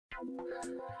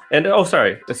And oh,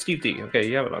 sorry, it's Steve D. Okay,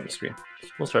 you have it on the screen.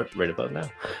 We'll start right about now.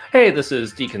 Hey, this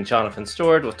is Deacon Jonathan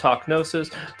Stewart with Talk Gnosis.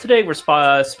 Today we're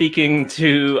speaking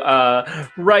to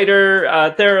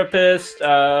writer, therapist,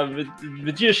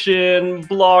 magician,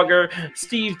 blogger,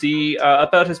 Steve D,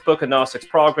 about his book, A Gnostic's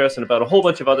Progress, and about a whole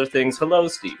bunch of other things. Hello,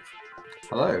 Steve.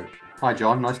 Hello. Hi,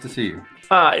 John. Nice to see you.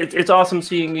 It's awesome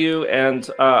seeing you, and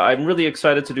I'm really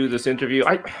excited to do this interview.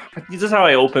 This is how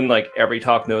I open like every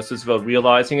Talk Gnosis without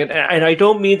realizing it, and I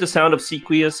don't mean to sound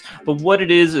obsequious, but what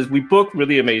it is we book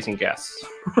really amazing guests,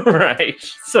 right?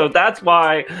 So that's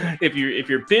why if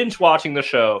you're binge watching the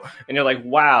show and you're like,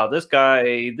 wow,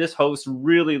 this host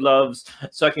really loves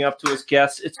sucking up to his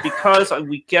guests, it's because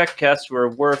we get guests who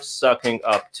are worth sucking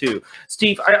up to.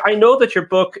 Steve, I know that your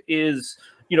book is,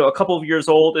 you know, a couple of years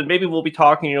old, and maybe we'll be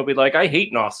talking, you'll be like, I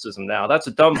hate Gnosticism now. That's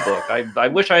a dumb book. I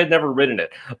wish I had never written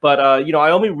it. But, you know,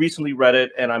 I only recently read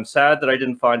it, and I'm sad that I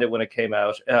didn't find it when it came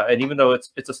out. And even though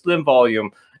it's a slim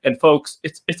volume, and folks,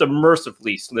 it's a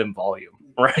mercifully slim volume,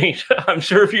 right? I'm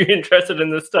sure if you're interested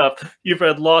in this stuff, you've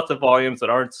read lots of volumes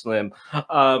that aren't slim.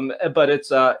 But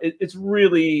it's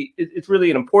really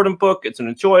an important book. It's an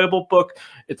enjoyable book.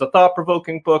 It's a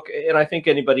thought-provoking book, and I think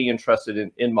anybody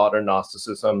interested in modern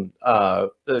Gnosticism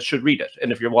should read it.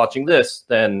 And if you're watching this,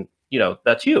 then you know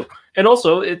that's you. And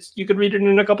also, you could read it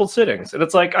in a couple sittings, and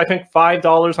it's like I think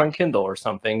 $5 on Kindle or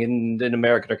something in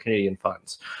American or Canadian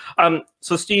funds.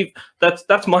 So Steve,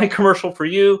 that's my commercial for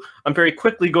you. I'm very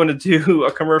quickly going to do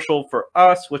a commercial for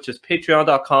us, which is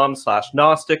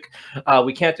patreon.com/Gnostic.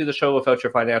 We can't do the show without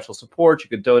your financial support. You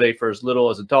can donate for as little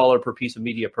as $1 per piece of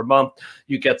media per month.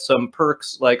 You get some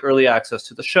perks like early access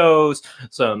to the shows,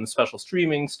 some special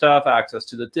streaming stuff, access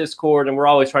to the Discord, and we're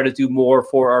always trying to do more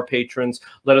for our patrons.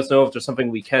 Let us know if there's something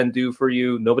we can do for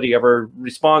you. Nobody ever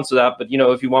responds to that, but you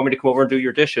know, if you want me to come over and do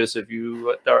your dishes, if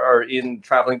you are in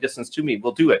traveling distance to me,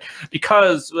 we'll do it,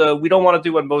 because we don't want to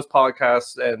do what most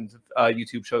podcasts and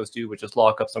YouTube shows do, which is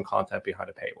lock up some content behind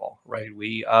a paywall, right?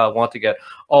 We want to get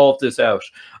all of this out.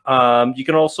 You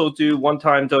can also do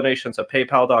one-time donations at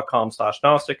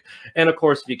paypal.com/Gnostic, and of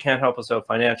course, if you can't help us out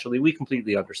financially, we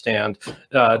completely understand.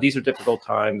 These are difficult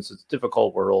times. It's a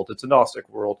difficult world. It's a Gnostic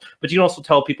world, but you can also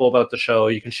tell people about the show.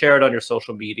 You can share it on your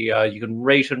social media. You can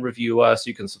rate and review us.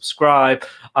 You can subscribe.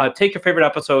 Take your favorite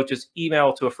episode. Just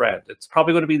email to a friend. It's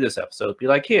probably going to be this episode. Be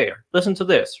like, here, listen to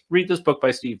this. Read this book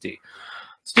by Steve D.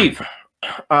 Steve,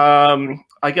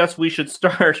 I guess we should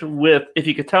start with, if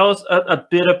you could tell us a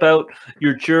bit about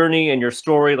your journey and your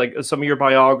story, like some of your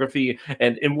biography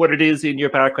and what it is in your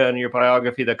background and your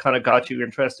biography that kind of got you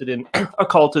interested in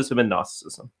occultism and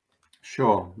Gnosticism.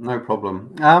 Sure, no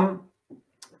problem.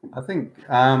 I think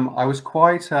I was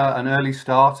quite an early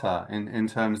starter in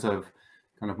terms of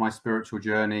kind of my spiritual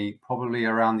journey, probably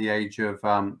around the age of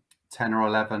 10 or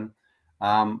 11.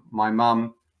 My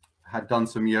mum had done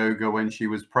some yoga when she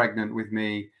was pregnant with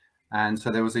me, and so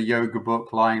there was a yoga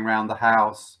book lying around the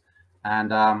house,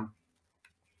 and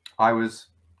I was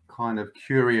kind of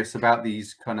curious about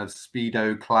these kind of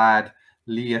Speedo clad,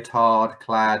 leotard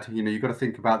clad, you know, you've got to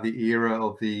think about the era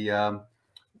of the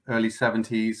early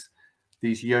 70s,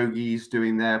 these yogis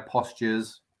doing their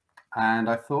postures, and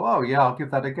I thought, oh yeah, I'll give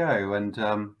that a go. And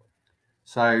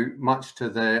so much to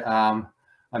the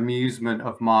amusement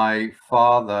of my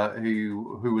father,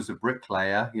 who was a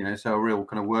bricklayer, you know, so a real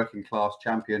kind of working class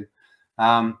champion,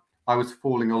 I was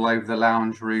falling all over the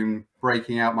lounge room,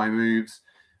 breaking out my moves,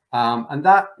 and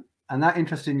that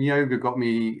interest in yoga got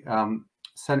me,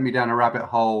 sent me down a rabbit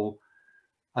hole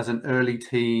as an early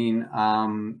teen.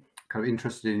 Kind of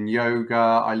interested in yoga.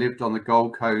 I lived on the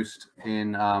Gold Coast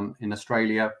in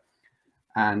Australia,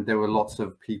 and there were lots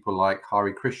of people like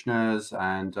Hare Krishnas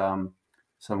and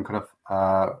some kind of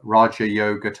Raja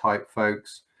Yoga type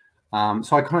folks.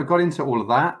 So I kind of got into all of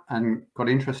that and got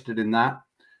interested in that.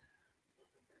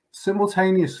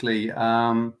 Simultaneously,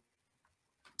 there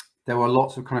were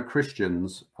lots of kind of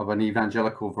Christians of an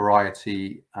evangelical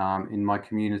variety in my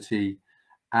community,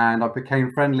 and I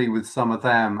became friendly with some of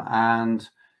them, and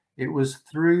it was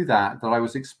through that I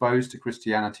was exposed to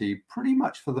Christianity pretty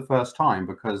much for the first time,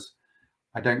 because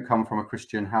I don't come from a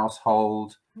Christian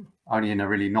household, only in a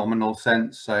really nominal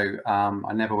sense. So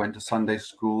I never went to Sunday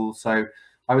school. So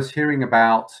I was hearing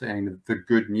about, you know, the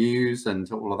good news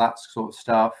and all of that sort of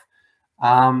stuff,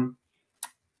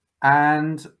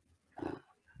 and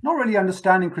not really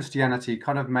understanding Christianity.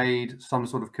 Kind of made some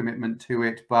sort of commitment to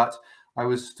it, but I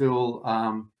was still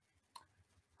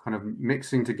kind of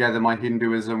mixing together my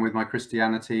Hinduism with my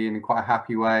Christianity in quite a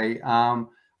happy way.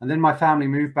 And then my family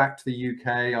moved back to the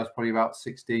UK. I was probably about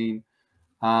 16.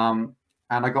 And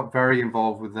I got very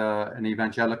involved with an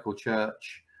evangelical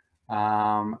church.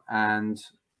 And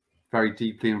very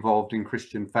deeply involved in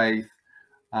Christian faith,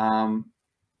 to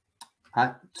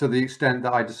the extent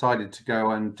that I decided to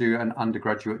go and do an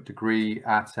undergraduate degree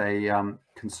at a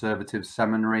conservative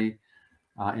seminary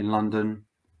in London.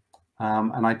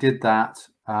 And I did that,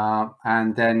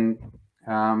 and then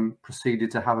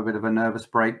proceeded to have a bit of a nervous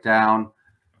breakdown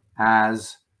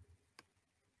as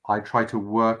I tried to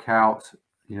work out,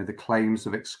 the claims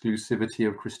of exclusivity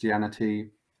of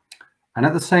Christianity. And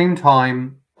at the same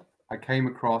time, I came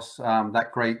across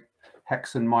that great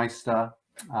Hexenmeister,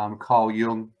 Carl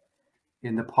Jung,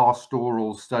 in the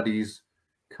pastoral studies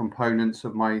components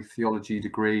of my theology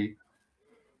degree.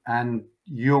 And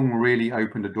Jung really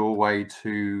opened a doorway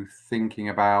to thinking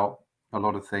about a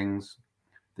lot of things: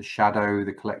 the shadow,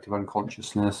 the collective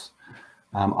unconsciousness,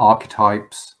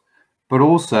 archetypes, but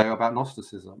also about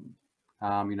Gnosticism,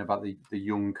 about the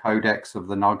Jung Codex of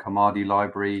the Nag Hammadi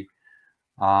library.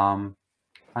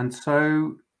 And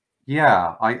so,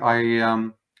 yeah,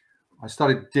 I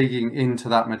started digging into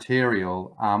that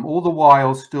material, all the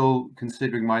while still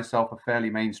considering myself a fairly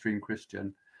mainstream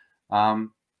Christian.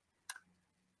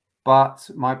 But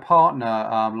my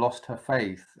partner lost her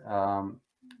faith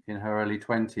in her early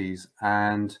 20s,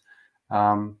 and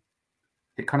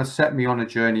it kind of set me on a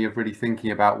journey of really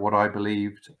thinking about what I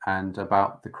believed and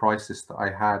about the crisis that I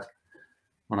had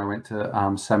when I went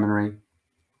to seminary.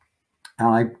 And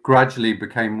I gradually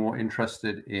became more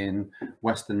interested in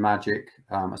Western magic,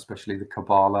 especially the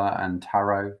Kabbalah and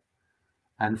Tarot.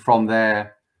 And from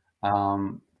there,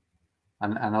 and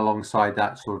alongside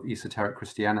that, sort of esoteric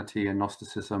Christianity and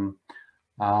Gnosticism.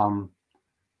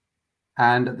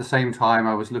 And at the same time,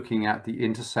 I was looking at the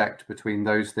intersect between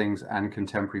those things and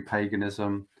contemporary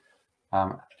paganism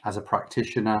as a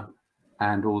practitioner,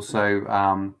 and also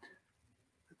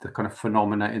the kind of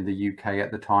phenomena in the UK at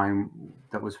the time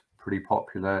that was pretty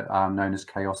popular, known as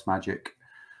chaos magic.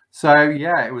 So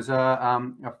yeah, it was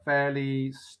a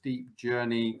fairly steep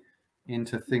journey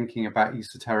into thinking about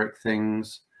esoteric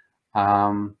things.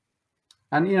 And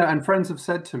friends have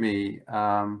said to me,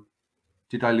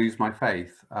 did I lose my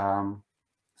faith?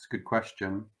 It's a good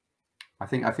question. I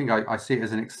think I see it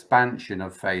as an expansion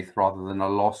of faith rather than a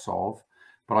loss of,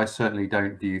 but I certainly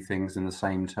don't view things in the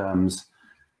same terms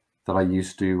that I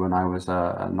used to when I was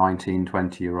a 19,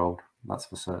 20-year-old. That's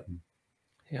for certain.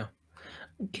 Yeah.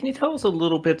 Can you tell us a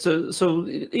little bit? So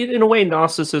in a way,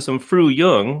 Gnosticism through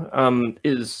Jung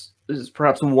is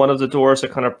perhaps one of the doors that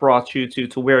kind of brought you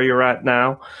to where you're at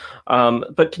now.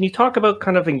 But can you talk about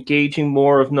kind of engaging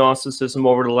more of Gnosticism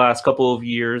over the last couple of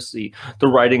years, the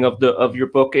writing of your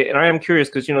book? And I am curious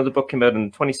because, the book came out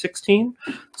in 2016.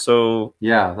 So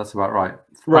yeah, that's about right.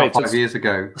 Right, 5 years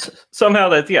ago. Somehow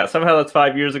that's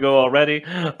 5 years ago already.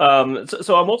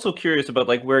 So I'm also curious about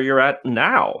like where you're at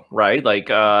now, right? Like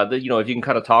if you can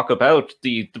kind of talk about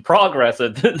the progress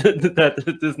that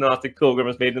this Gnostic pilgrim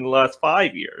has made in the last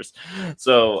 5 years.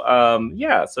 So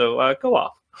go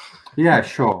off. Yeah,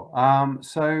 sure.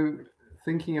 So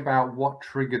thinking about what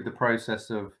triggered the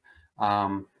process of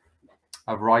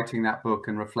writing that book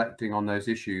and reflecting on those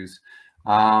issues.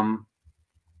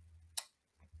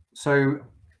 So,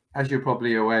 as you're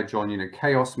probably aware, John,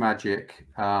 chaos magic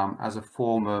as a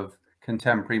form of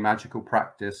contemporary magical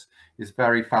practice is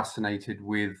very fascinated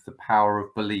with the power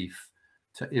of belief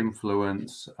to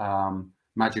influence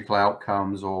magical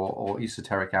outcomes or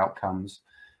esoteric outcomes.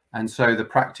 And so the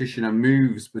practitioner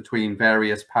moves between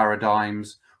various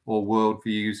paradigms or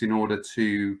worldviews in order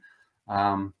to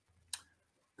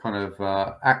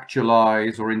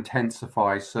actualize or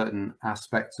intensify certain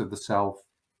aspects of the self.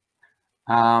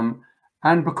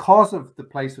 And because of the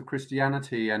place of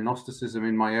Christianity and Gnosticism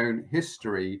in my own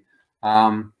history,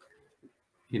 I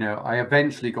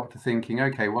eventually got to thinking,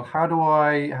 okay, well, how do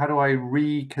I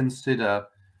reconsider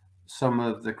some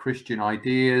of the Christian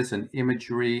ideas and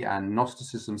imagery and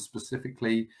Gnosticism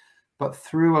specifically, but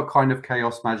through a kind of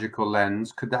chaos magical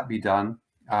lens? Could that be done?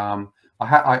 I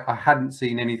hadn't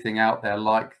seen anything out there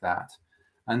like that.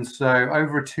 And so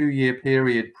over a 2-year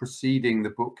period preceding the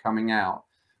book coming out,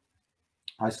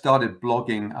 I started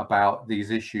blogging about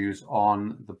these issues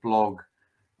on the blog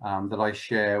that I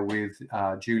share with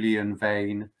Julian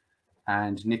Vane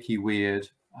and Nikki Weird,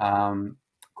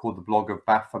 called the blog of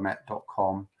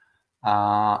Baphomet.com.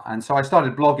 And so I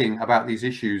started blogging about these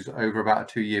issues over about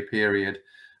a 2-year period.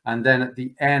 And then at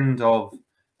the end of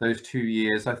those 2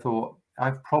 years, I thought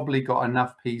I've probably got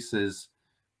enough pieces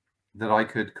that I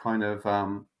could kind of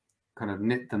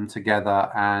knit them together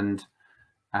and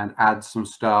add some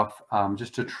stuff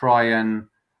just to try and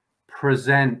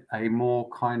present a more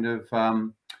kind of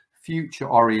future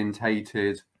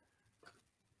orientated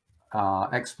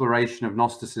exploration of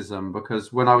Gnosticism.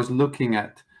 Because when I was looking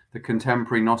at the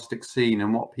contemporary Gnostic scene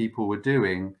and what people were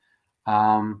doing,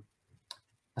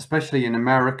 especially in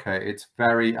America, it's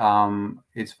very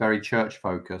church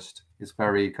focused. It's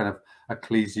very kind of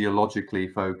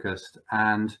ecclesiologically focused,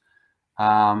 and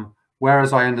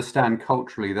whereas I understand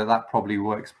culturally that probably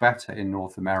works better in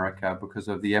North America because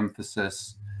of the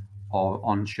emphasis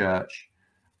on church.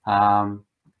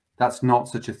 That's not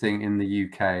such a thing in the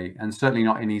UK, and certainly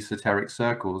not in esoteric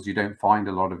circles. You don't find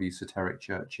a lot of esoteric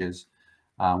churches,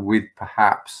 with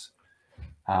perhaps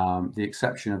the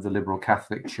exception of the liberal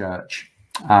Catholic Church.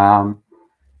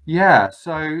 Yeah,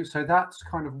 so that's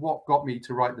kind of what got me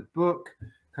to write the book,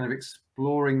 kind of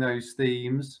exploring those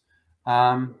themes.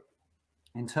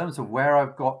 In terms of where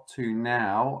I've got to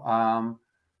now,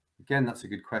 again, that's a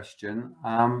good question.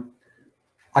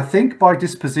 I think by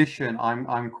disposition,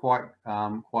 I'm quite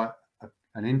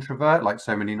an introvert, like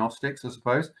so many Gnostics, I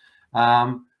suppose.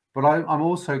 But I'm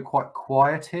also quite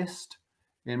quietist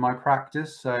in my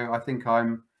practice. So I think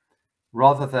I'm,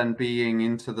 rather than being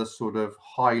into the sort of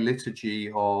high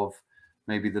liturgy of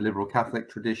maybe the liberal Catholic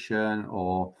tradition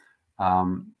or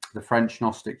the French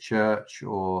Gnostic Church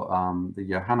or the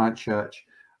Johannite Church,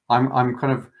 I'm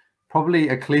kind of probably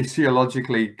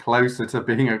ecclesiologically closer to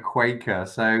being a Quaker.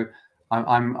 So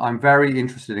I'm very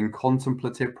interested in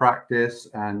contemplative practice,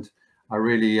 and I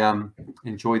really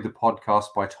enjoyed the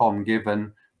podcast by Tom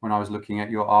Given when I was looking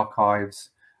at your archives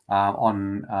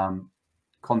on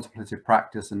contemplative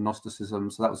practice and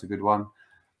Gnosticism. So that was a good one.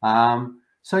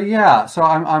 So yeah, so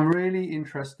I'm really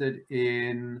interested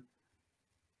in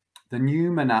the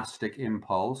new monastic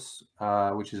impulse,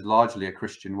 which is largely a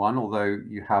Christian one, although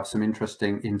you have some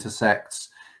interesting intersects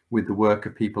with the work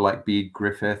of people like Bede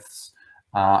Griffiths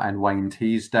and Wayne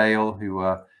Teasdale, who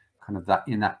are kind of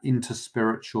in that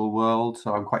interspiritual world.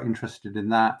 So I'm quite interested in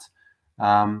that.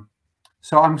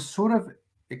 So I'm sort of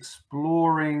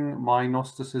exploring my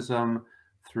Gnosticism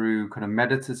through kind of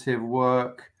meditative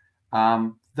work,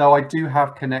 though I do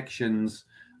have connections.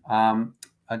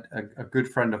 A good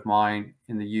friend of mine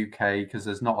in the UK, because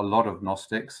there's not a lot of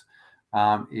Gnostics,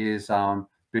 is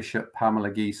Bishop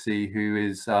Pamela Gysi, who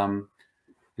is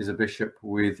a bishop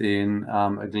within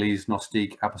Église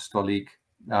Gnostique Apostolique,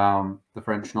 the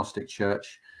French Gnostic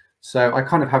Church. So I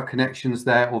kind of have connections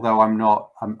there, although I'm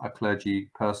a clergy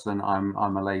person. I'm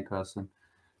a lay person.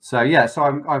 So yeah,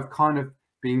 so I've kind of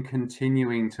been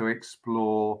continuing to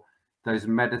explore those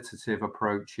meditative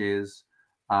approaches,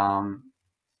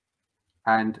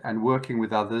 and working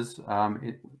with others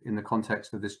in the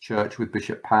context of this church with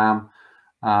Bishop Pam.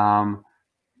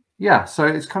 Yeah, so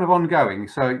it's kind of ongoing.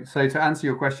 So to answer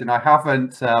your question, I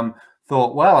haven't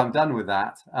thought, well, I'm done with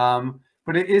that.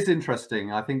 But it is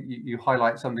interesting. I think you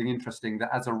highlight something interesting, that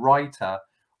as a writer,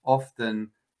 often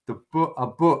a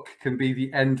book can be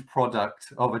the end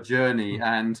product of a journey,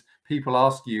 and people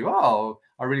ask you, oh,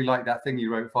 I really like that thing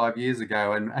you wrote 5 years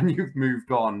ago, and you've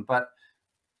moved on. But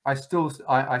I still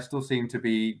seem to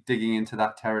be digging into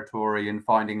that territory and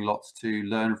finding lots to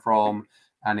learn from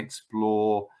and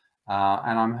explore.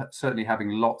 And I'm certainly having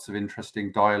lots of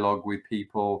interesting dialogue with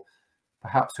people,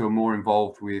 perhaps who are more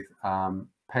involved with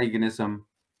paganism,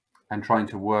 and trying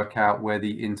to work out where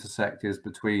the intersect is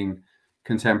between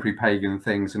contemporary pagan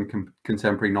things and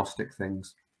contemporary Gnostic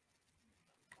things.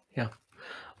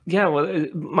 Yeah. Well,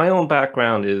 my own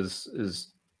background is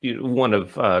one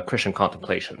of Christian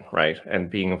contemplation, right, and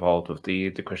being involved with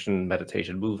the Christian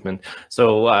meditation movement.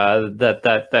 So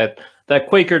that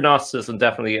Quaker Gnosticism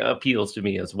definitely appeals to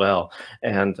me as well.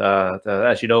 And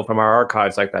as you know from our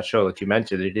archives, like that show that you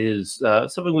mentioned, it is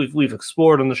something we've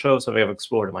explored on the show, something I've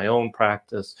explored in my own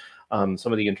practice.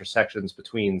 Some of the intersections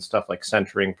between stuff like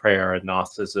centering prayer and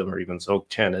Gnosticism, or even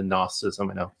Dzogchen and Gnosticism.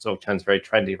 I know Dzogchen's very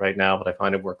trendy right now, but I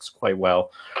find it works quite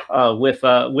well with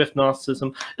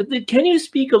Gnosticism. Can you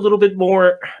speak a little bit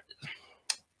more?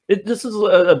 This is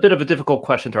a bit of a difficult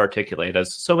question to articulate,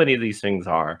 as so many of these things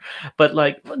are. But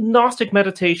like Gnostic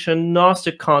meditation,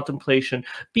 Gnostic contemplation,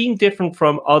 being different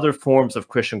from other forms of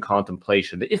Christian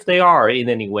contemplation, if they are in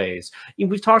any ways.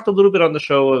 We've talked a little bit on the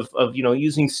show of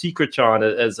using Secret John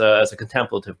as a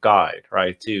contemplative guide,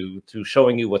 right, to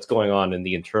showing you what's going on in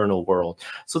the internal world.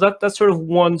 So that's sort of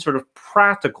one sort of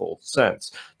practical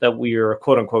sense that we are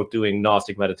quote unquote doing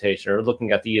Gnostic meditation, or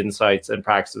looking at the insights and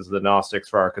practices of the Gnostics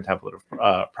for our contemplative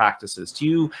practices.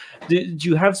 Do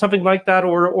you have something like that,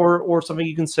 or something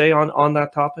you can say on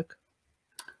that topic?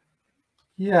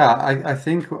 Yeah, I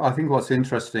think what's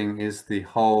interesting is the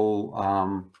whole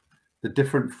the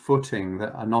different footing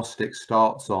that a Gnostic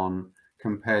starts on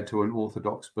compared to an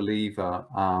Orthodox believer.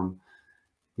 I'm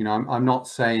not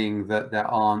saying that there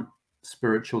aren't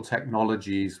spiritual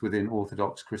technologies within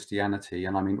Orthodox Christianity,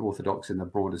 and I mean Orthodox in the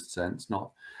broadest sense, not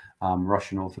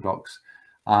Russian Orthodox.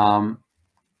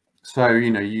 So,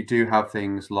 you do have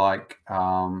things like,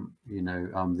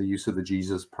 the use of the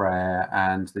Jesus prayer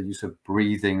and the use of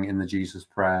breathing in the Jesus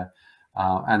prayer,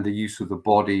 and the use of the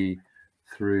body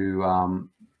through,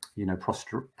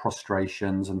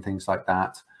 prostrations and things like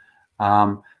that.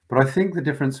 But I think the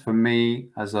difference for me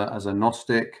as a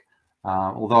Gnostic,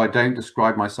 although I don't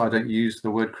describe myself, I don't use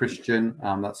the word Christian.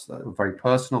 That's a very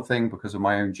personal thing because of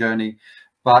my own journey.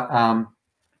 But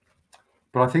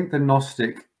I think the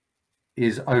Gnostic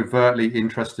is overtly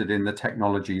interested in the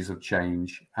technologies of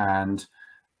change and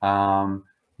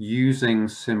using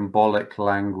symbolic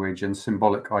language and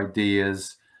symbolic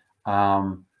ideas,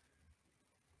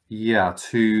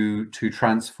 to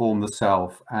transform the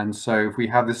self. And so if we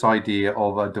have this idea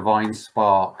of a divine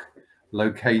spark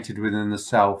located within the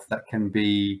self that can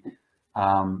be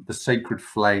the sacred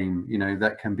flame,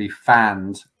 that can be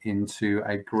fanned into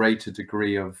a greater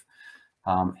degree of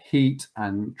heat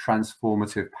and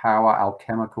transformative power,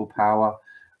 alchemical power,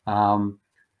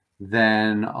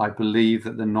 then I believe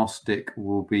that the Gnostic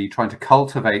will be trying to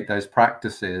cultivate those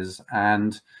practices.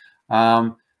 And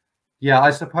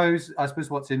I suppose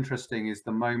what's interesting is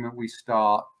the moment we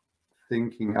start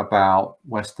thinking about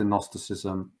Western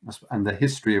Gnosticism and the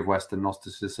history of Western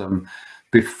Gnosticism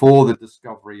before the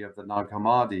discovery of the Nag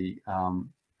Hammadi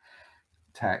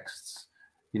texts,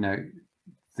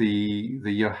 the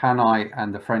Johannite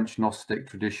and the French Gnostic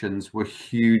traditions were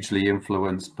hugely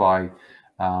influenced by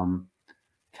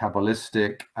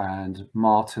Kabbalistic and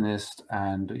Martinist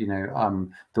and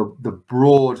the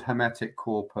broad Hermetic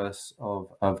corpus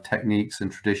of techniques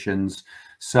and traditions.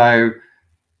 So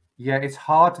it's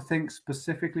hard to think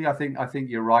specifically. I think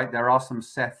you're right. There are some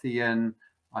Sethian.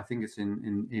 I think it's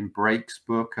in Brake's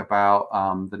book about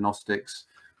the Gnostics.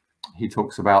 He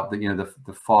talks about the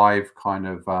 5 kind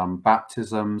of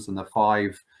baptisms and the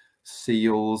 5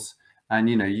 seals, and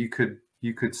you could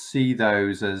see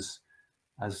those as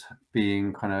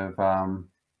being kind of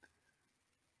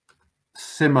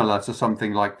similar to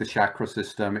something like the chakra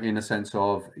system, in a sense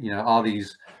of are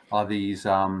these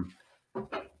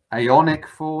Aeonic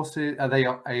forces? Are they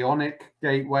Aeonic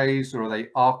gateways, or are they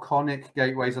Archonic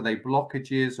gateways? Are they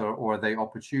blockages, or are they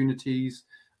opportunities?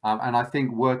 And I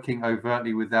think working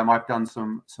overtly with them, I've done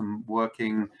some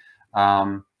working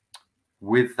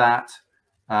with that.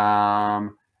 But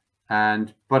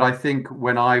I think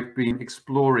when I've been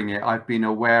exploring it, I've been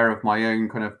aware of my own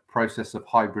kind of process of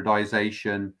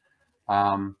hybridization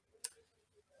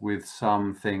with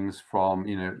some things from,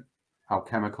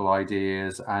 alchemical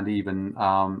ideas and even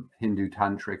Hindu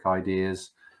tantric ideas.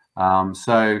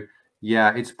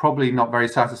 It's probably not very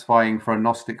satisfying for a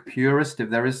Gnostic purist, if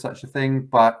there is such a thing,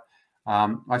 but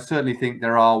I certainly think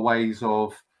there are ways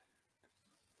of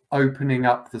opening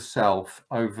up the self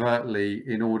overtly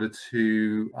in order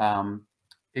to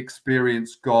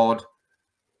experience God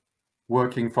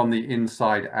working from the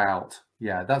inside out.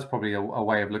 Yeah, that's probably a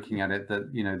way of looking at it,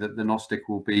 that that the Gnostic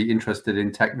will be interested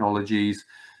in technologies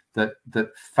that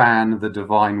fan the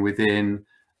divine within,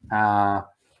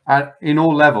 in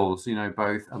all levels,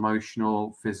 both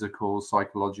emotional, physical,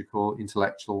 psychological,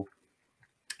 intellectual.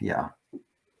 Yeah,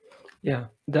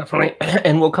 definitely.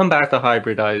 And we'll come back to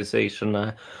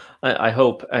hybridization, I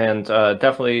hope. And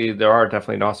there are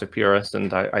definitely Gnostic purists,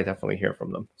 and I definitely hear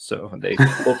from them. So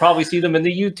we'll probably see them in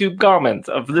the YouTube comments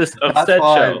of this said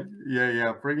show.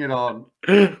 Yeah, bring it on.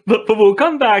 But we'll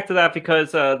come back to that,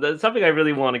 because something I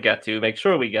really want to make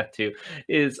sure we get to,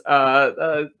 is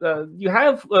you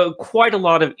have quite a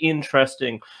lot of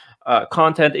interesting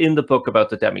content in the book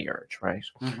about the demiurge, right?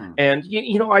 Mm-hmm. And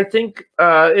I think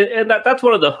and that's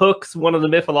one of the hooks, one of the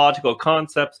mythological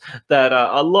concepts that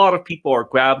a lot of people are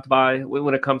grabbed by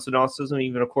when it comes to Gnosticism.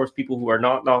 Even, of course, people who are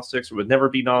not Gnostics or would never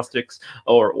be Gnostics,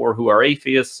 or who are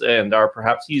atheists and are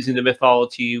perhaps using the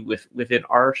mythology within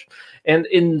art. And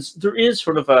there is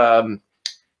sort of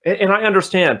and I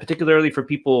understand, particularly for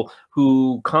people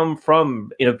who come from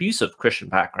an abusive Christian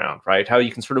background, right? How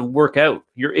you can sort of work out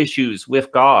your issues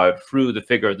with God through the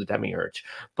figure of the demiurge.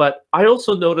 But I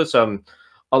also notice a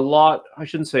lot, I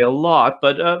shouldn't say a lot,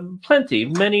 but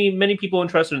many people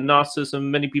interested in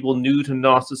Gnosticism, many people new to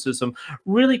Gnosticism,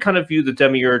 really kind of view the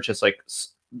demiurge as like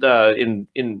in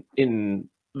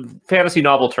fantasy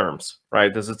novel terms,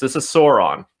 right? This is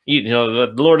Sauron,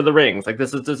 the Lord of the Rings. Like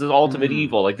this is ultimate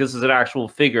evil. Like this is an actual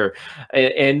figure,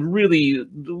 and really,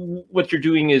 what you're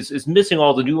doing is missing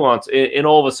all the nuance. And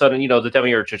all of a sudden, the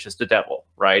demiurge is just the devil,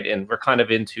 right? And we're kind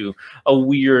of into a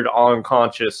weird,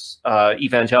 unconscious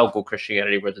evangelical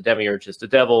Christianity where the demiurge is the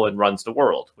devil and runs the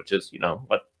world, which is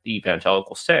what the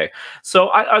evangelicals say. So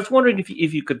I was wondering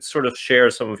if you could sort of share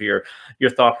some of your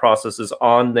thought processes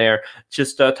on there.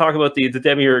 Just talk about the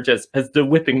demiurge as the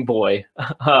whipping boy,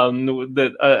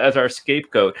 as our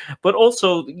scapegoat. But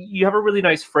also, you have a really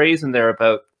nice phrase in there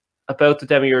about the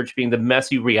demiurge being the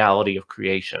messy reality of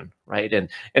creation, right? And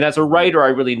as a writer, I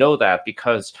really know that,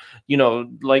 because, you know,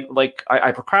 like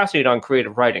I procrastinate on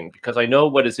creative writing because I know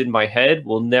what is in my head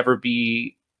won't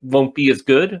be as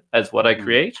good as what I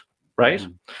create, right?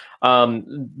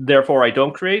 Therefore, I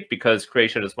don't create, because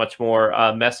creation is much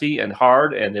more messy and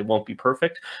hard, and it won't be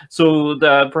perfect. So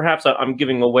perhaps I'm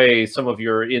giving away some of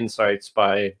your insights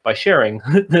by sharing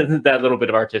that little bit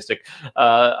of artistic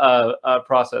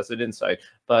process and insight.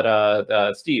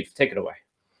 But Steve, take it away.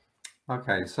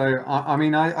 Okay, so I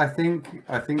mean, I think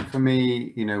for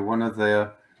me, you know, one of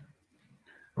the,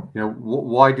 you know,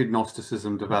 why did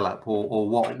Gnosticism develop, or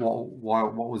what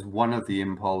was one of the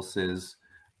impulses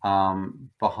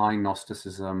behind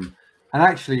Gnosticism, and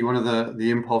actually one of the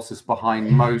impulses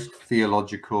behind most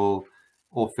theological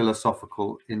or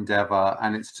philosophical endeavor,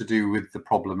 and it's to do with the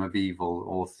problem of evil,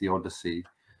 or theodicy.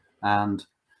 And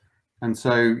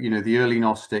so, you know, the early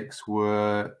Gnostics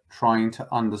were trying to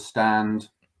understand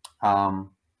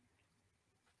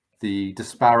the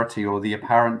disparity, or the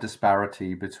apparent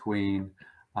disparity, between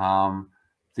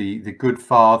the good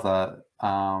Father,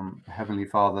 Heavenly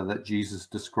Father, that Jesus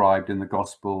described in the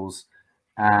Gospels,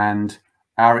 and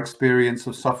our experience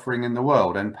of suffering in the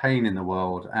world and pain in the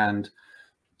world. And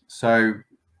so,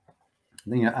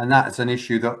 you know, and that's an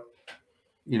issue that,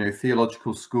 you know,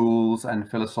 theological schools and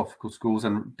philosophical schools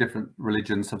and different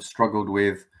religions have struggled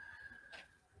with,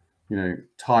 you know,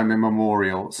 time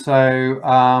immemorial. So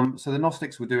so the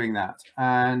Gnostics were doing that.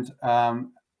 And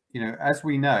you know, as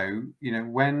we know, you know,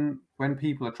 when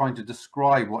people are trying to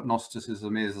describe what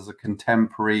Gnosticism is as a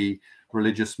contemporary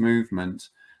religious movement,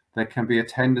 there can be a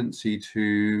tendency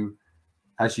to,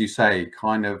 as you say,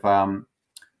 kind of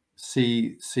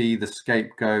see the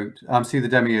scapegoat, see the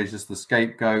demiurge as the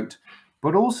scapegoat,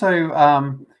 but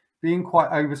also being quite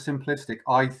oversimplistic,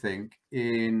 I think,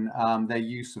 in their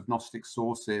use of Gnostic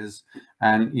sources,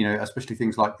 and, you know, especially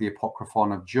things like the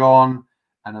Apocryphon of John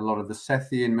and a lot of the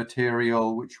Sethian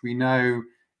material, which we know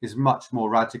is much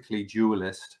more radically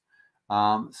dualist.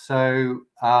 So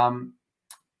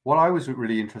what I was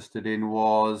really interested in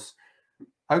was,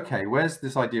 okay, where's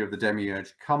this idea of the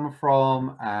demiurge come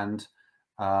from? And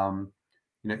you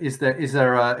know, is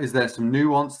there some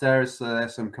nuance there? Is there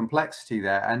some complexity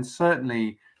there? And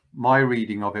certainly my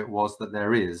reading of it was that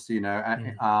there is, you know.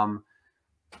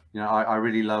 You know, I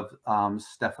really love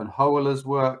Stefan Hoeller's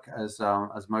work, as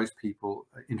most people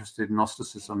interested in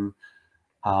Gnosticism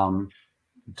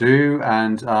do.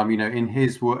 And you know, in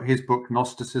his book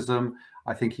Gnosticism,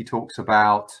 I think he talks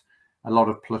about a lot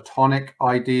of Platonic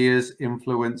ideas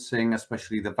influencing,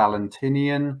 especially the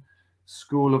Valentinian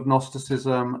school of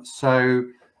Gnosticism. So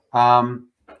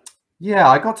yeah,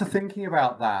 I got to thinking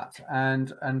about that,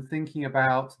 and thinking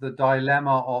about the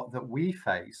dilemma that we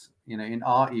face, you know, in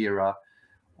our era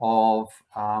of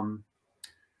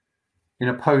in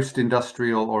a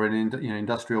post-industrial, or in, you know,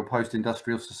 industrial,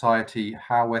 post-industrial society,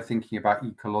 how we're thinking about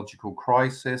ecological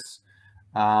crisis,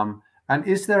 and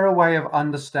is there a way of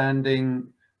understanding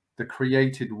the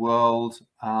created world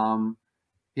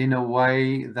in a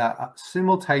way that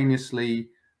simultaneously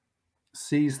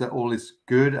sees that all is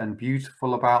good and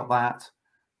beautiful about that,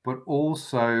 but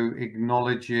also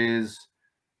acknowledges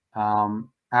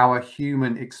our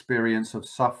human experience of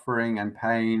suffering and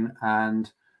pain,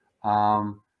 and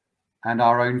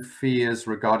our own fears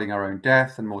regarding our own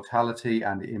death and mortality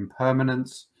and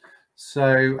impermanence.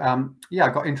 So yeah, I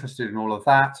got interested in all of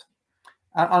that.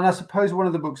 And I suppose one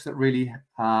of the books that really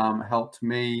helped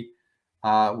me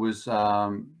was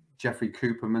Jeffrey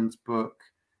Cooperman's book,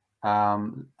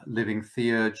 Living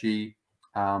Theurgy,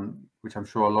 which I'm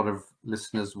sure a lot of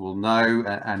listeners will know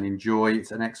and enjoy.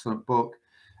 It's an excellent book.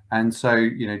 And so,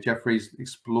 you know, Jeffrey's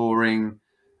exploring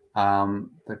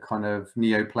the kind of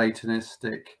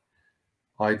Neoplatonistic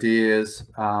ideas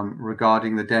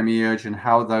regarding the demiurge, and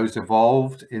how those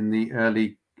evolved in the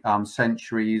early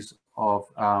centuries of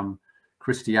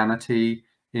Christianity,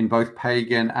 in both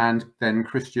pagan and then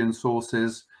Christian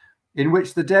sources, in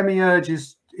which the demiurge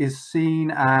is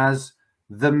seen as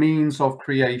the means of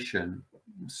creation.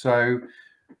 So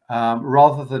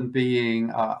rather than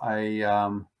being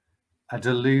a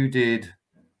deluded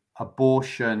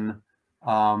abortion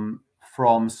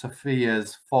from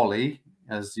Sophia's folly,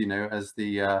 as you know, as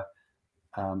the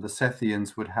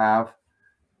Sethians would have,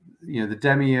 you know, the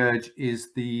demiurge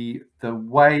is the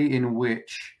way in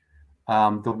which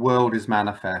the world is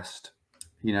manifest.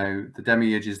 You know, the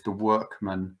demiurge is the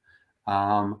workman,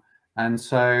 And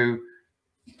so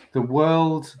the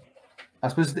world, I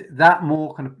suppose that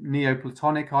more kind of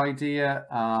Neoplatonic idea,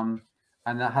 and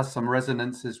that has some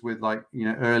resonances with, like,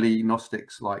 early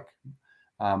Gnostics like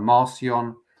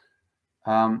Marcion.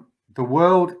 The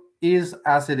world is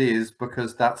as it is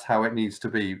because that's how it needs to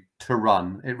be to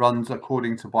run. It runs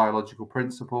according to biological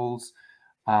principles,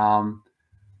 and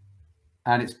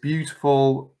it's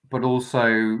beautiful, but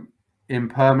also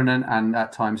impermanent and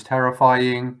at times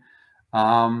terrifying.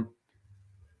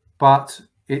 But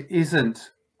it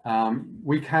isn't.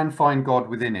 We can find God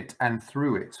within it and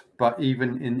through it, but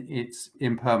even in its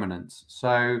impermanence.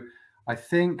 So I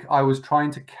think I was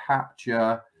trying to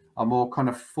capture a more kind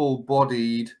of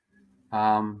full-bodied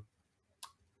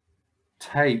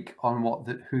take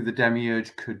on who the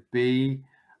demiurge could be,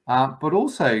 but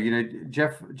also,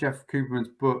 Jeff Cooperman's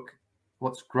book,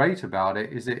 what's great about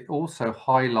it is it also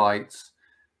highlights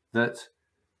that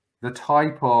the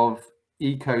type of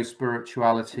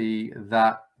eco-spirituality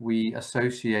that we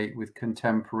associate with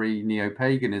contemporary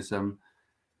neo-paganism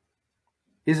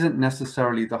isn't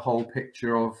necessarily the whole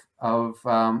picture of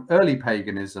early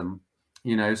paganism.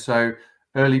 So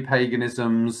early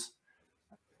paganisms,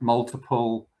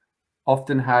 multiple,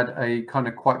 often had a kind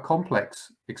of quite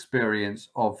complex experience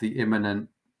of the immanent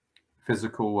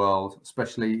physical world,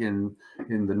 especially in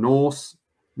the Norse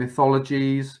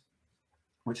mythologies,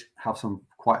 which have some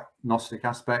quite Gnostic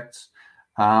aspects,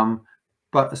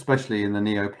 but especially in the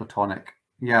Neoplatonic.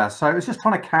 Yeah, so it's just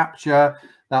trying to capture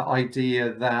that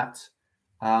idea that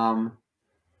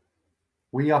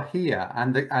we are here,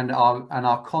 and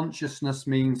our consciousness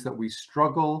means that we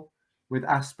struggle with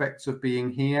aspects of being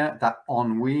here, that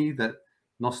ennui that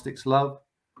Gnostics love,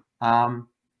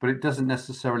 but it doesn't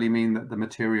necessarily mean that the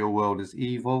material world is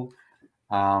evil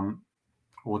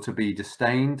or to be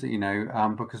disdained,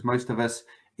 because most of us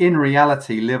in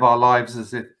reality live our lives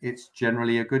as if it's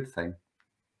generally a good thing.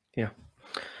 Yeah.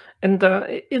 And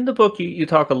in the book, you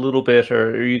talk a little bit,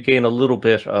 or you gain a little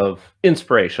bit of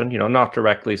inspiration, not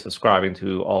directly subscribing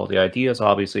to all the ideas,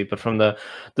 obviously, but from the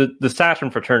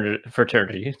Saturn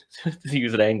fraternity, to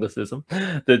use an Anglicism,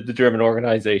 the German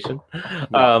organization,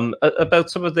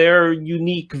 about some of their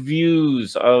unique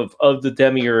views of the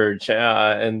demiurge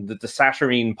and the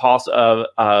Saturnine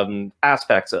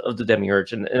aspects of the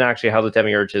demiurge, and actually how the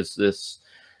demiurge is this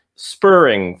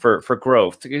spurring for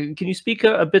growth. Can you speak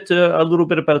a little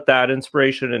bit about that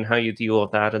inspiration and how you deal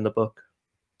with that in the book?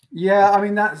 Yeah, I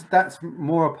mean, that's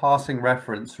more a passing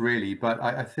reference, really, but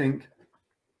I think,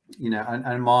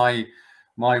 and my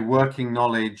working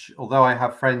knowledge, although I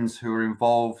have friends who are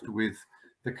involved with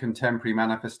the contemporary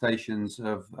manifestations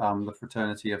of the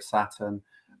fraternity of Saturn,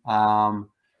 my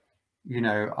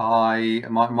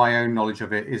own knowledge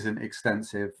of it isn't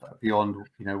extensive beyond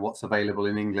what's available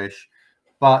in English.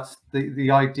 But the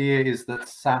idea is that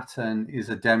Saturn is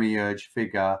a demiurge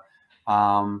figure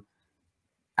and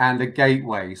a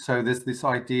gateway. So there's this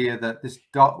idea that this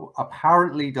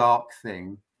apparently dark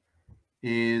thing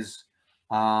is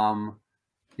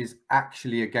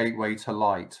actually a gateway to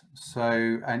light.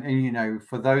 So, and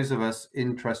for those of us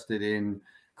interested in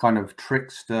kind of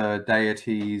trickster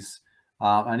deities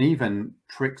and even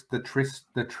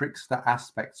the trickster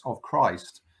aspects of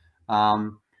Christ,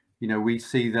 we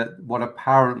see that what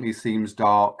apparently seems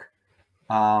dark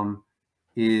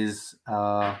is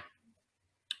the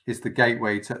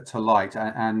gateway to light.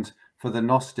 And for the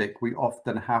Gnostic, we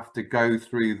often have to go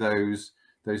through those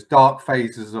dark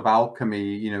phases of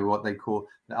alchemy, what the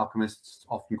alchemists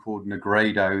often called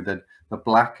nigredo, the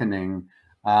blackening,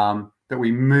 that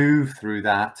we move through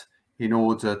that in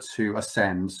order to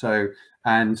ascend. So,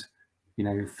 and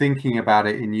thinking about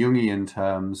it in Jungian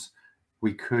terms,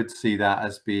 we could see that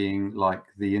as being like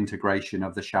the integration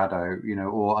of the shadow,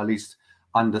 or at least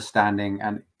understanding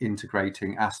and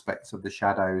integrating aspects of the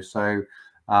shadow. So,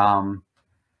 and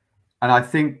I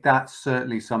think that's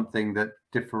certainly something that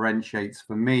differentiates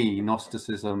for me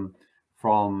Gnosticism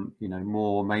from,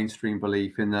 more mainstream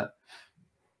belief, in that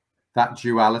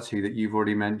duality that you've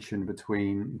already mentioned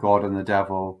between God and the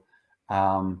devil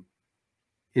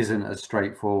isn't as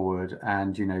straightforward.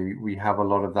 And, we have a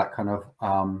lot of that kind of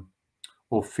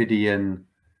Orphidian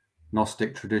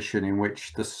Gnostic tradition in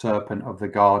which the serpent of the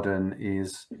garden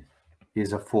is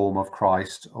a form of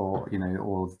Christ, or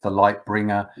or the light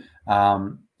bringer.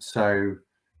 So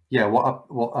yeah,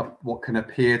 what can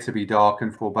appear to be dark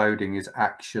and foreboding is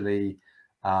actually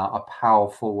a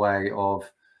powerful way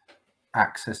of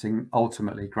accessing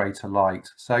ultimately greater light.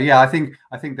 So yeah, I think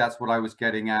that's what I was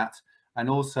getting at. And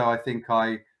also I think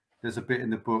there's a bit in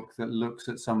the book that looks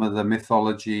at some of the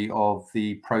mythology of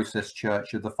the process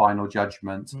church of the final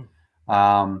judgment.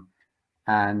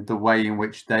 and the way in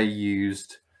which they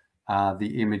used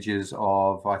the images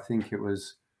of, I think it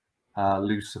was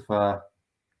Lucifer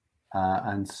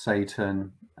and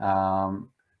Satan. Can't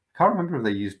remember if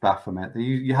they used Baphomet.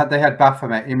 They had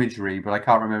Baphomet imagery, but I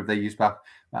can't remember if they used Baphomet,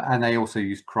 and they also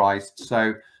used Christ.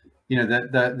 So, you know,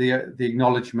 the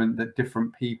acknowledgement that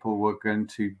different people were going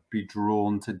to be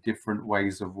drawn to different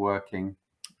ways of working.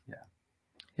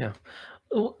 Yeah.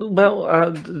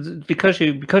 Well, because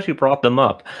you brought them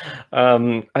up,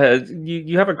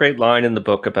 you have a great line in the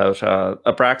book about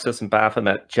Abraxas and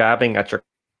Baphomet jabbing at your,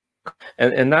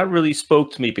 and that really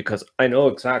spoke to me because I know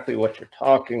exactly what you're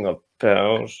talking about.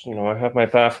 You know, I have my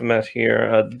Baphomet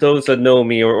here. Those that know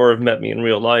me or have met me in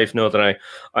real life know that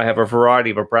I have a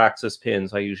variety of Abraxas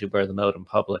pins. I usually wear them out in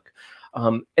public.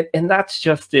 And that's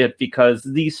just it, because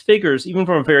these figures, even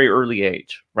from a very early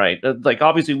age, right? Like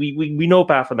obviously we know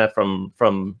Baphomet from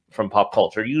pop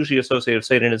culture, usually associated with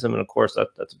Satanism, and of course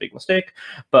that's a big mistake.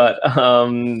 But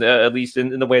at least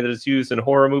in the way that it's used in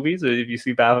horror movies, if you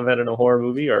see Baphomet in a horror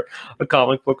movie or a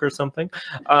comic book or something.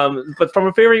 But from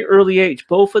a very early age,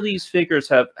 both of these figures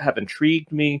have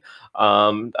intrigued me,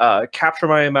 capture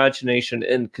my imagination,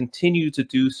 and continue to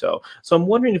do so. So I'm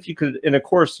wondering if you could, and of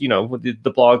course, you know, with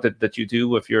the blog that you do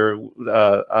with your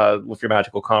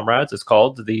magical comrades, it's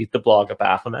called the blog of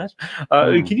Baphomet.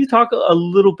 Can you talk a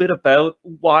little bit about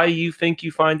why you think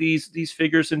you find these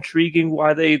figures intriguing,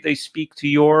 why they speak to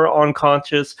your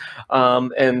unconscious,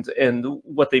 and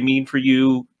what they mean for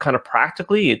you kind of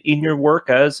practically in your work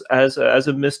as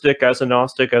a mystic, as a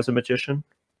Gnostic, as a magician?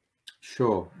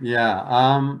 Sure. Yeah.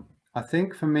 I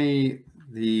think for me,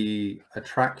 the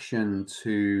attraction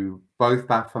to both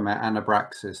Baphomet and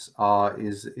Abraxas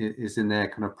is in their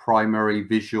kind of primary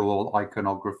visual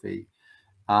iconography,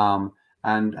 and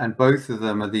both of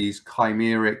them are these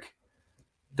chimeric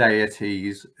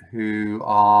deities who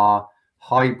are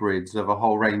hybrids of a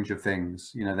whole range of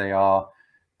things. You know, they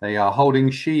are holding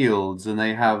shields, and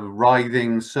they have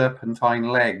writhing serpentine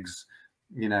legs,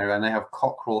 you know, and they have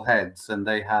cockerel heads, and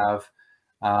they have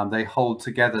they hold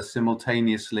together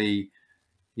simultaneously,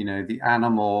 you know, the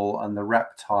animal and the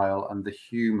reptile and the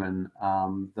human,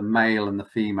 the male and the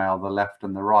female, the left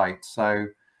and the right. So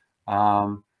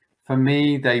for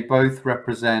me, they both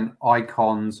represent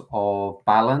icons of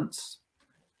balance.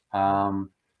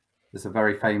 There's a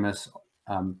very famous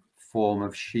form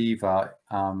of Shiva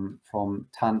from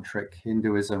Tantric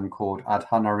Hinduism called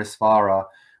Ardhanarisvara,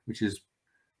 which is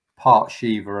part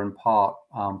Shiva and part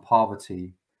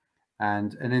Parvati.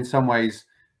 And in some ways,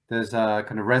 there's a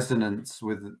kind of resonance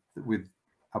with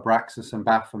Abraxas and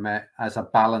Baphomet as a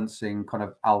balancing kind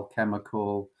of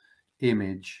alchemical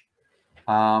image.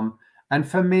 And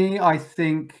for me, I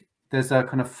think there's a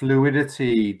kind of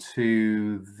fluidity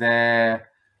to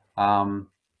their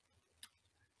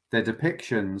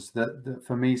depictions that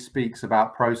for me speaks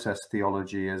about process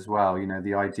theology as well. You know,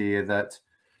 the idea that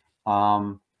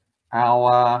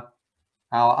our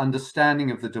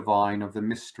understanding of the divine, of the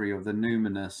mystery, of the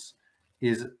numinous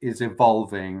is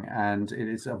evolving, and it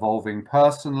is evolving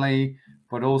personally,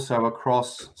 but also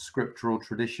across scriptural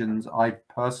traditions. I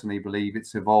personally believe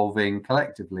it's evolving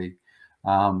collectively.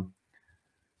 So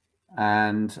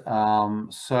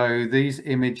these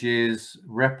images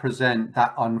represent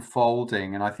that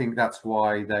unfolding, and I think that's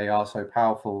why they are so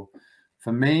powerful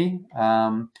for me.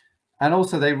 And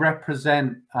also they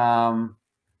represent, I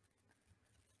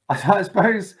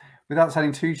suppose, without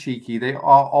sounding too cheeky, they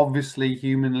are obviously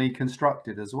humanly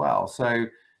constructed as well. So,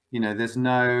 you know, there's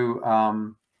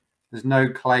no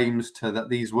claims to that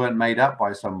these weren't made up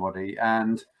by somebody.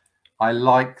 And I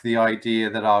like the idea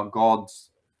that our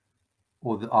gods,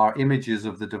 or our images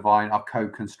of the divine, are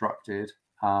co-constructed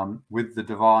with the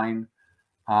divine,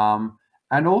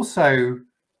 and also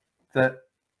that,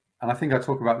 and I think I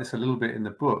talk about this a little bit in the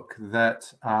book,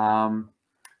 that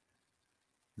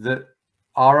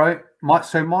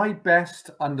my best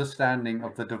understanding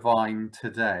of the divine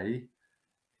today,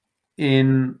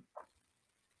 in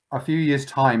a few years'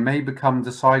 time, may become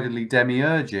decidedly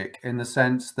demiurgic, in the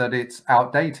sense that it's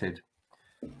outdated,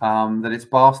 that it's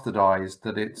bastardized,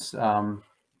 that it's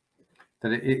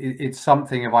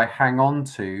something, if I hang on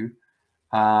to,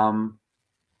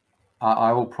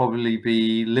 I will probably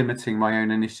be limiting my own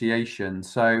initiation.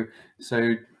 So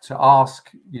to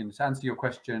ask, you know, to answer your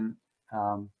question,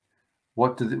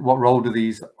 what role do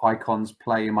these icons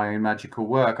play in my own magical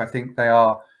work? I think they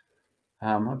are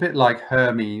a bit like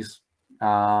Hermes,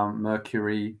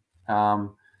 Mercury.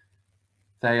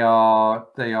 They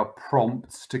are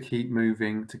prompts to keep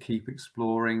moving, to keep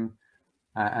exploring,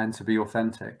 and to be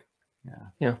authentic.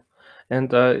 Yeah.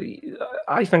 And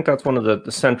I think that's one of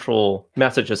the central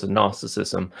messages of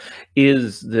Gnosticism,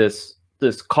 is this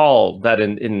this call that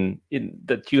in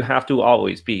that you have to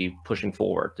always be pushing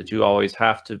forward, that you always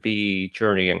have to be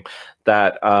journeying,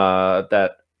 that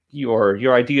that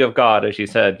your idea of God, as you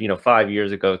said, 5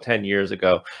 years ago, 10 years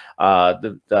ago,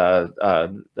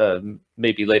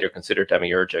 maybe later considered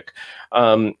demiurgic.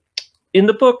 In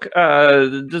the book,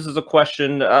 this is a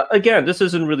question. Again, this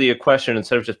isn't really a question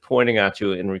instead of just pointing at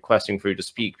you and requesting for you to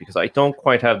speak, because I don't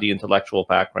quite have the intellectual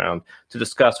background to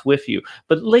discuss with you.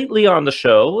 But lately on the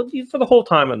show, for the whole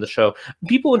time on the show,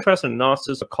 people interested in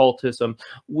Gnosticism, occultism,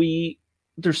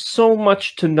 there's so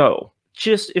much to know.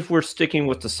 Just if we're sticking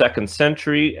with the 2nd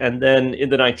century and then in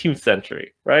the 19th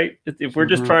century, right? If we're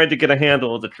just trying to get a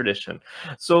handle of the tradition.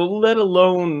 So let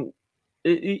alone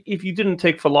if you didn't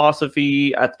take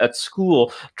philosophy at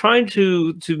school, trying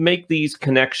to make these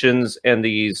connections and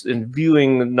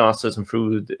viewing Gnosticism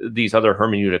through these other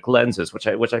hermeneutic lenses, which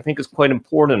I think is quite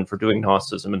important for doing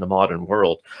Gnosticism in the modern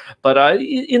world. But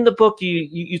in the book,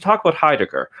 you talk about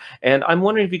Heidegger, and I'm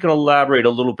wondering if you can elaborate a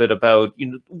little bit about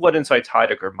what insights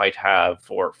Heidegger might have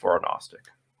for a Gnostic.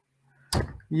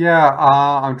 Yeah,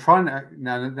 I'm trying to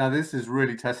now. This is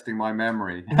really testing my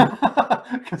memory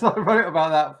because I wrote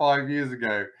about that 5 years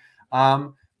ago.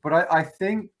 But I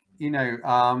think a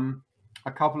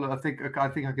couple of I think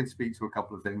I can speak to a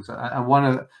couple of things, and one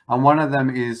of them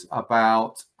is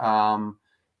about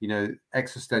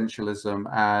existentialism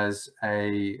as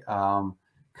a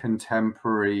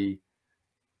contemporary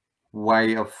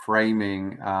way of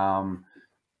framing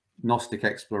Gnostic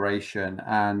exploration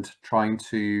and trying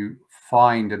to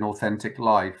find an authentic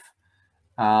life,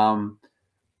 and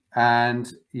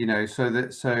I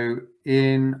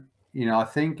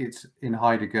think it's in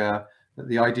Heidegger that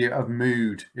the idea of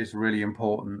mood is really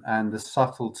important, and the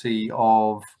subtlety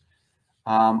of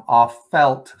our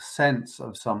felt sense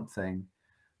of something.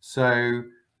 So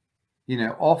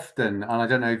often, and I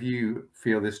don't know if you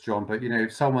feel this, John, but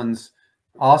if someone's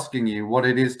asking you what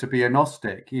it is to be a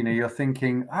Gnostic, you're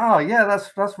thinking, oh yeah,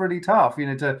 that's really tough,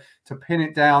 to pin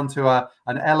it down to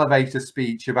an elevator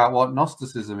speech about what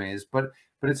Gnosticism is, but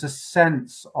it's a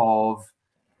sense of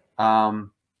kind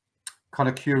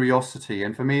of curiosity.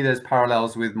 And for me, there's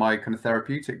parallels with my kind of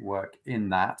therapeutic work in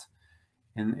that,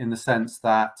 in the sense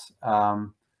that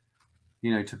to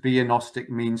be a Gnostic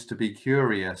means to be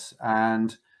curious,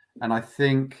 and I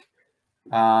think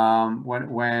when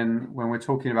we're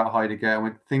talking about Heidegger and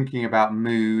we're thinking about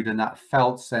mood and that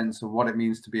felt sense of what it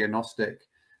means to be a Gnostic,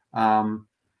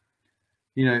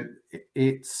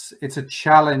 it's a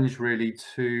challenge really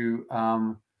to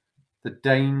the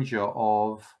danger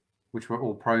of, which we're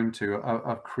all prone to,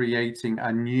 of creating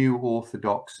a new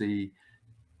orthodoxy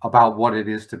about what it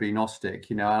is to be Gnostic,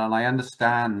 and I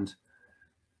understand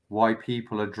why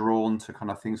people are drawn to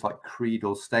kind of things like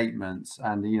creedal statements.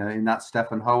 And in that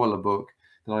Stefan Hoeller book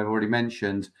that I've already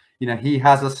mentioned, he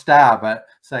has a stab at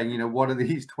saying, what are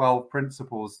these 12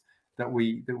 principles that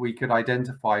we could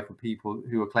identify for people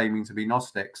who are claiming to be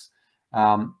Gnostics,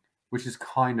 which is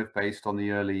kind of based on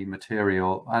the early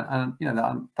material,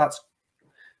 and that's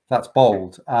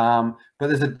bold, but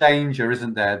there's a danger,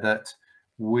 isn't there, that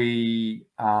we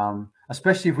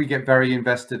especially if we get very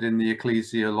invested in the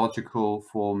ecclesiological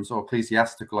forms, or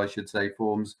ecclesiastical, I should say,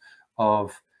 forms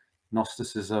of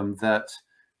Gnosticism, that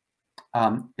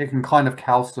it can kind of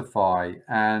calcify.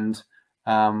 And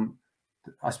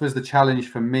I suppose the challenge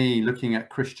for me looking at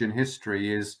Christian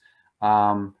history is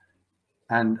and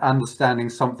understanding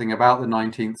something about the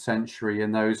 19th century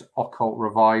and those occult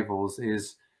revivals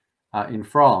is in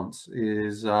France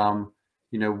is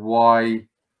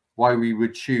why we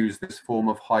would choose this form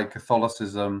of high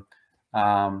Catholicism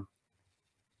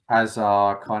as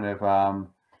our kind of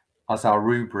as our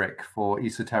rubric for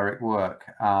esoteric work,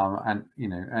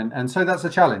 and so that's a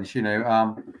challenge,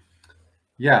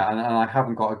 yeah, and I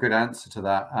haven't got a good answer to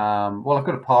that. Well, I've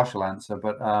got a partial answer,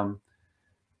 but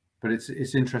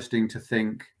it's interesting to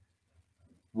think,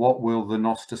 what will the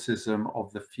Gnosticism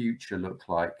of the future look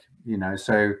like?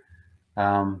 So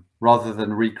rather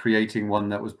than recreating one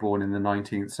that was born in the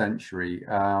 19th century,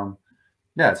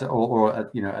 yeah, or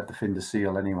at the fin de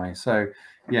siècle anyway. So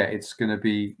yeah, it's going to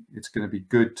be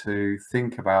good to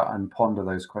think about and ponder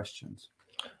those questions.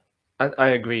 I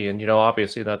agree, and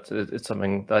obviously it's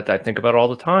something that I think about all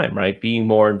the time, right? Being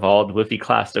more involved with the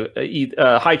classic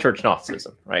high church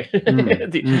Gnosticism, right?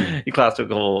 The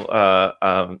classical.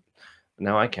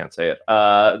 Now I can't say it.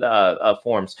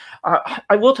 Forms.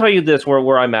 I will tell you this: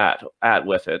 where I'm at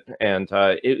with it, and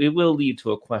it will lead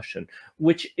to a question,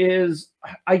 which is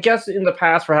I guess in the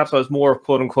past, perhaps I was more of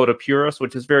quote unquote a purist,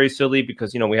 which is very silly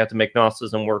because, we had to make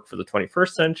Gnosticism work for the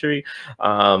 21st century.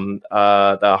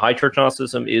 The High Church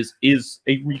Gnosticism is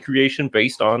a recreation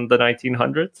based on the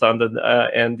 1900s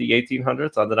and the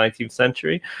 1800s on the 19th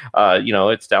century.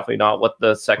 It's definitely not what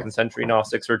the 2nd century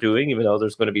Gnostics are doing, even though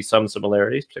there's going to be some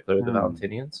similarities, particularly the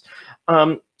Valentinians.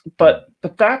 But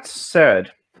that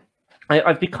said,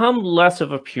 I've become less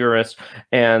of a purist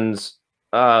and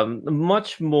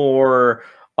much more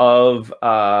of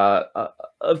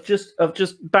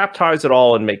just baptize it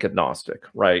all and make it Gnostic,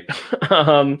 right?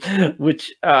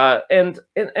 Which and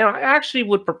I actually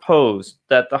would propose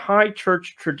that the High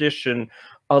Church tradition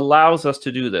allows us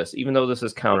to do this, even though this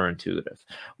is counterintuitive,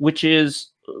 which is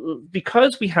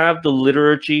because we have the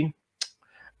liturgy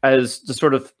as the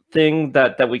sort of thing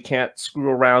that we can't screw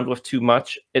around with too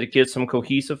much. It gives some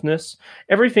cohesiveness.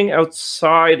 Everything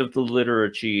outside of the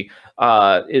liturgy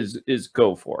is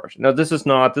go for it. Now, this is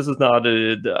not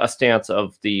a stance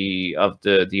of the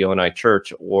Johannite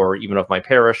Church or even of my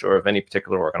parish or of any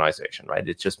particular organization, right?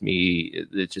 It's just me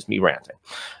ranting,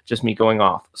 just me going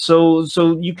off. So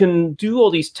you can do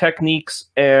all these techniques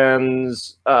and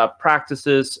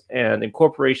practices and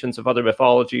incorporations of other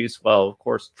mythologies, while of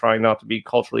course trying not to be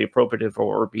culturally appropriative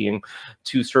or being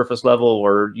too surface level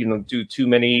or do too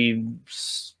many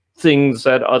things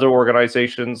that other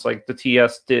organizations like the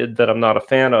TS did that I'm not a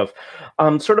fan of,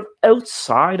 sort of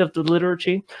outside of the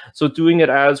liturgy. So doing it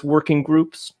as working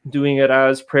groups, doing it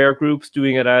as prayer groups,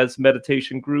 doing it as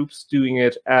meditation groups, doing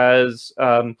it as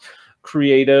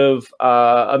creative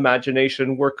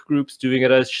imagination work groups, doing it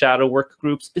as shadow work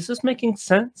groups. Is this making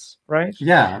sense? Right?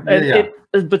 Yeah.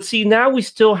 But see, now we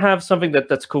still have something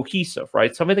that's cohesive,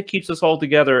 right? Something that keeps us all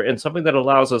together and something that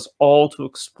allows us all to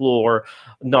explore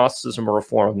Gnosticism or a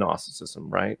form of Gnosticism,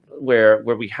 right? Where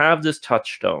we have this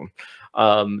touchstone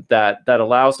that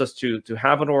allows us to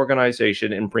have an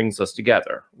organization and brings us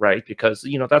together, right? Because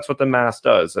that's what the Mass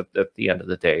does at the end of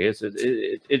the day. Is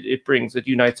it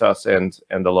unites us and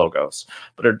the Logos,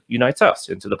 but it unites us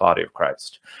into the body of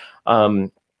Christ.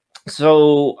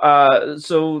 So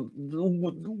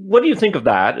what do you think of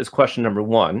that is question number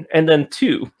one. And then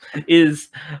two is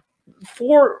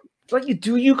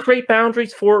do you create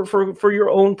boundaries for your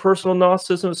own personal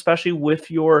Gnosticism, especially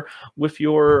with your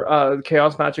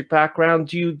chaos magic background?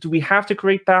 Do we have to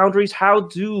create boundaries? How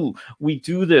do we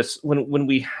do this when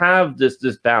we have this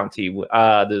bounty,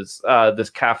 this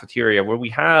cafeteria where we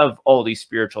have all these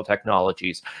spiritual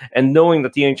technologies, and knowing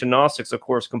that the ancient Gnostics, of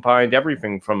course, combined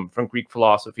everything from Greek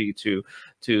philosophy to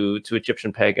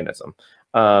Egyptian paganism.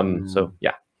 So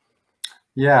yeah.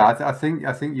 Yeah, I think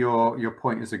your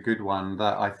point is a good one.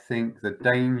 That I think the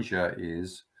danger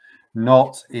is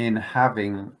not in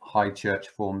having high church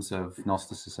forms of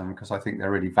Gnosticism, because I think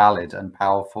they're really valid and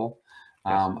powerful.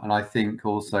 Yes. And I think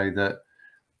also that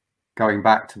going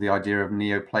back to the idea of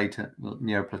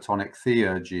Neoplatonic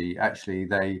theurgy, actually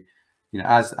they,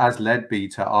 as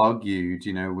Leadbeater argued,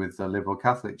 with the liberal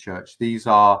Catholic Church, these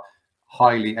are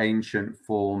highly ancient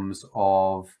forms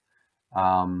of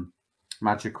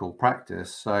magical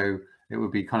practice, so it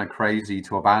would be kind of crazy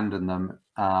to abandon them.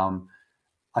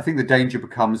 I think the danger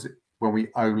becomes when we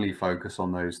only focus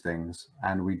on those things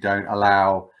and we don't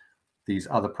allow these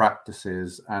other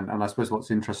practices. And I suppose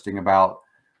what's interesting about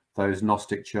those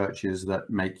Gnostic churches that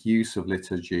make use of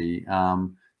liturgy,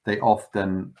 they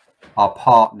often are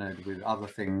partnered with other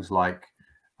things like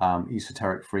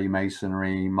esoteric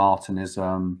Freemasonry,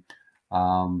 Martinism,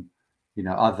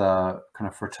 other kind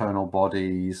of fraternal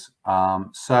bodies.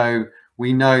 So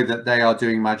we know that they are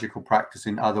doing magical practice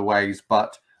in other ways,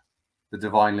 but the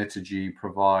Divine Liturgy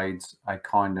provides a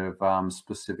kind of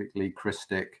specifically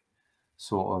Christic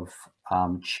sort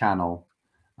of channel.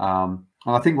 And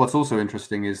I think what's also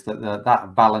interesting is that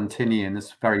that Valentinian,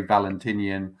 this very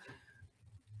Valentinian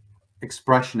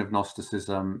expression of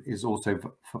Gnosticism is also,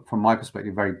 from my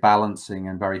perspective, very balancing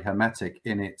and very hermetic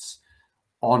in its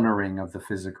honoring of the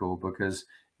physical, because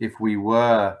if we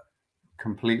were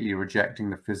completely rejecting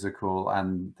the physical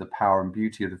and the power and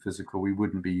beauty of the physical, we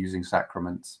wouldn't be using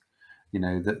sacraments.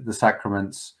 The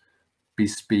sacraments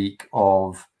bespeak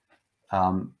of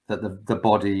that the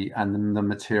body and the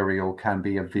material can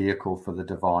be a vehicle for the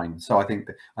divine. So I think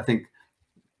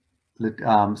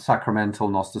sacramental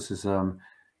Gnosticism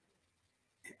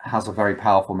has a very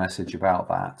powerful message about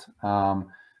that.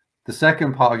 The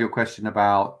second part of your question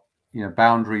about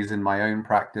boundaries in my own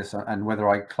practice and whether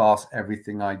I class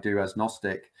everything I do as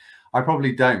Gnostic, I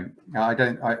probably don't. I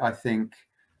think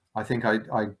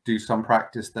I do some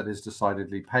practice that is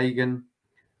decidedly pagan,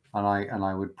 and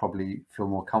I would probably feel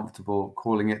more comfortable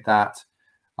calling it that.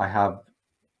 I have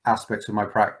aspects of my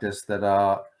practice that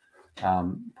are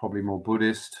probably more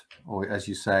Buddhist, or as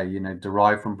you say, you know,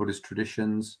 derived from Buddhist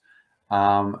traditions.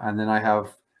 And then I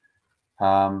have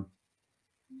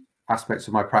aspects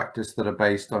of my practice that are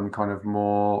based on kind of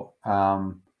more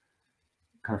kind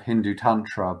of Hindu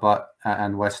Tantra,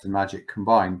 and Western magic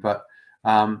combined. But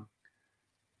and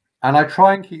I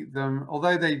try and keep them,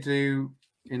 although they do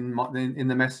in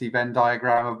the messy Venn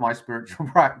diagram of my spiritual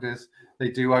practice, they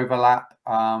do overlap.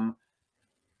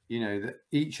 You know, that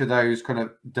each of those kind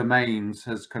of domains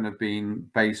has kind of been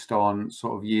based on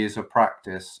sort of years of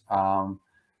practice, and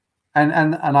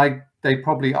they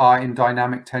probably are in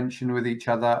dynamic tension with each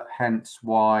other. Hence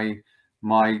why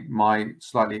my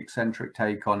slightly eccentric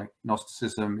take on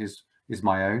Gnosticism is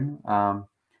my own.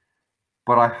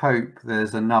 But I hope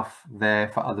there's enough there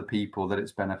for other people that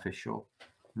it's beneficial.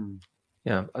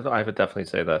 Yeah, I would definitely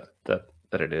say that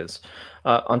it is.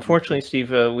 Unfortunately,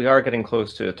 Steve, we are getting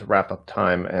close to wrap up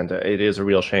time, and it is a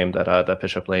real shame that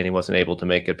Bishop Laney wasn't able to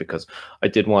make it, because I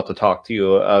did want to talk to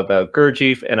you about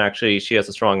Gurdjieff, and actually she has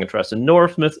a strong interest in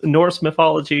Norse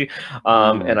mythology,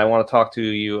 and I want to talk to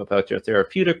you about your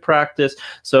therapeutic practice.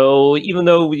 So even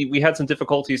though we had some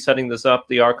difficulties setting this up,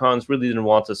 the Archons really didn't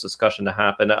want this discussion to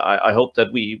happen. I hope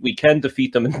that we can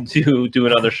defeat them and do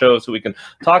another show so we can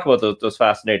talk about those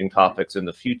fascinating topics in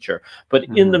the future. But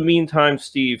in the meantime,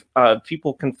 Steve,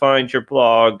 people can find your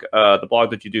blog, the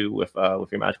blog that you do with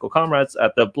your magical comrades,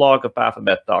 at the blog of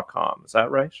Baphomet.com. Is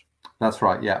that right? That's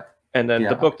right, yeah. And then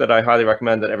the book that I highly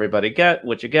recommend that everybody get,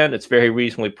 which again, it's very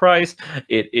reasonably priced.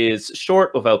 It is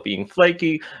short without being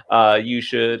flaky. You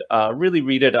should really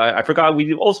read it. I forgot,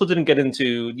 we also didn't get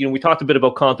into, you know, we talked a bit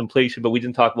about contemplation, but we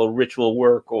didn't talk about ritual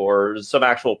work or some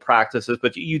actual practices,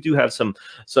 but you do have some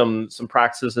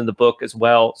practices in the book as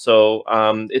well. So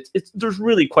there's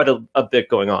really quite a bit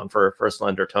going on for a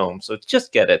slender tome. So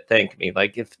just get it. Thank me.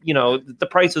 Like, if, you know, the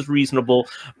price is reasonable,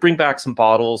 bring back some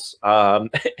bottles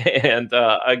and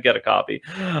get a copy.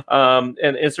 And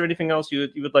is there anything else you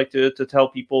would like to tell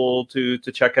people to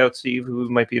check out, Steve, who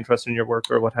might be interested in your work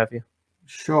or what have you?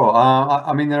 Sure.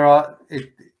 I mean, there are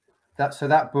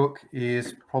that book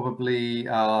is probably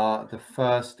the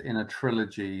first in a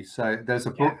trilogy. So there's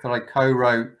a book that I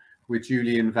co-wrote with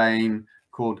Julian Vane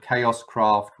called Chaos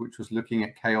Craft, which was looking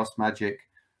at chaos magic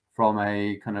from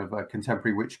a kind of a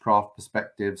contemporary witchcraft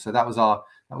perspective. So that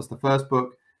was the first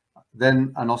book.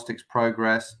 Then A Gnostic's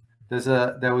Progress.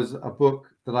 There was a book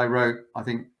that I wrote, I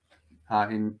think,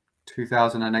 in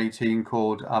 2018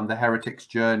 called The Heretic's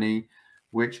Journey,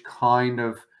 which kind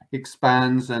of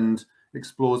expands and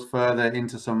explores further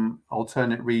into some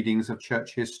alternate readings of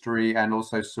church history and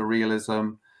also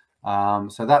surrealism.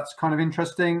 So that's kind of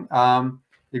interesting.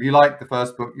 If you like the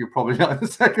first book, you'll probably like the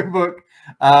second book.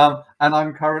 And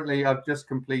I've just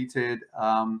completed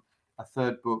a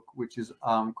third book, which is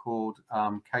called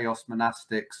Chaos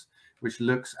Monastics, which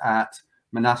looks at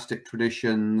monastic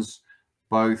traditions,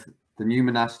 both the new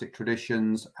monastic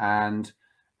traditions and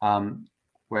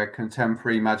where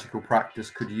contemporary magical practice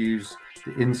could use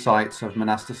the insights of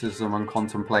monasticism and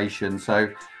contemplation.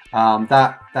 So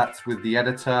that's with the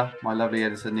editor, my lovely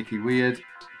editor, Nikki Weird.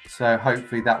 So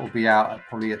hopefully that will be out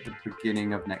probably at the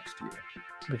beginning of next year.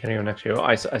 Beginning of next year.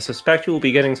 I suspect you will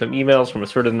be getting some emails from a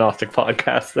certain Gnostic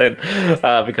podcast then,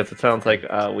 because it sounds like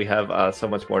we have so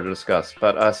much more to discuss.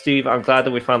 But Steve, I'm glad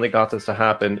that we finally got this to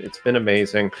happen. It's been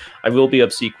amazing. I will be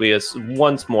obsequious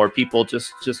once more. People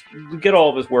just get all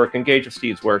of his work, engage with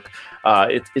Steve's work.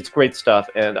 It's great stuff,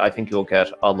 and I think you'll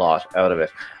get a lot out of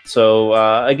it. So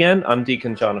again, I'm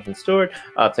Deacon Jonathan Stewart.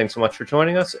 Thanks so much for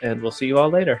joining us, and we'll see you all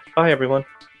later. Bye, everyone.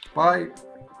 Bye.